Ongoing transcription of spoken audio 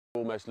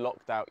almost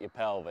locked out your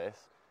pelvis.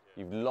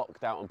 You've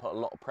locked out and put a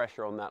lot of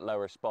pressure on that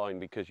lower spine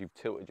because you've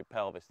tilted your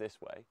pelvis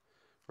this way,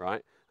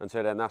 right? And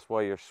so then that's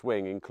why your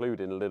swing,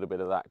 including a little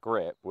bit of that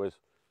grip, was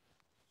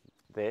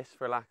this,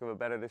 for lack of a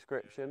better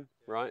description,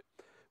 right?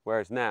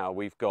 Whereas now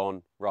we've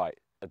gone, right,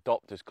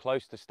 adopt as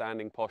close to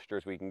standing posture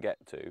as we can get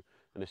to.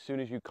 And as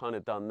soon as you've kind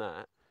of done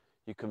that,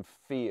 you can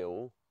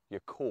feel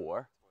your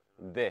core,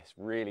 this,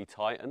 really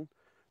tighten,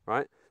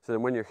 right? So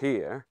then when you're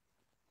here,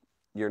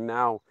 you're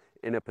now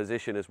in a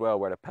position as well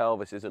where the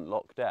pelvis isn't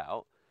locked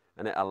out,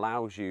 and it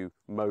allows you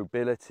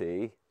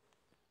mobility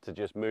to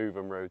just move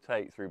and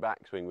rotate through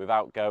backswing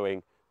without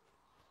going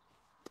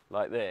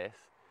like this.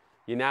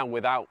 You're now,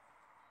 without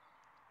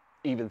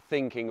even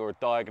thinking or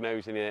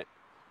diagnosing it,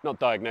 not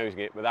diagnosing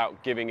it,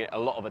 without giving it a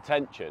lot of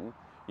attention,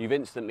 you've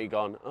instantly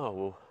gone, oh,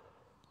 well,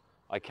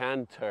 I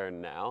can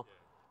turn now.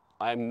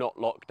 I'm not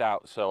locked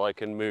out, so I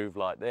can move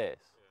like this.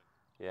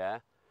 Yeah?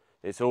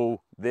 It's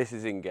all, this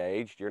is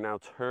engaged. You're now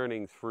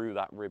turning through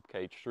that rib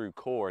cage, through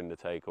core in the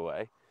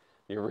takeaway.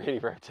 You're really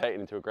rotating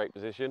into a great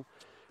position,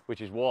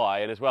 which is why,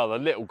 and as well, the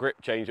little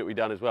grip change that we've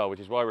done as well, which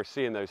is why we're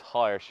seeing those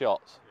higher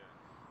shots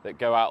that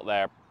go out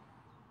there,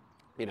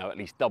 you know, at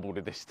least double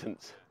the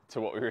distance to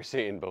what we were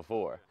seeing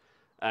before.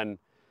 And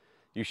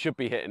you should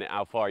be hitting it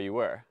how far you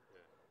were,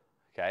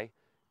 okay?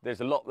 There's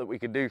a lot that we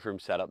could do from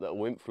setup that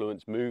will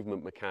influence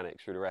movement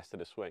mechanics through the rest of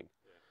the swing.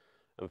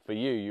 And for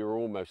you, you're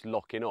almost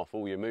locking off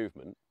all your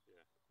movement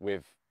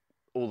with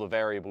all the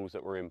variables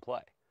that were in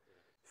play.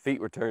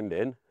 Feet were turned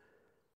in,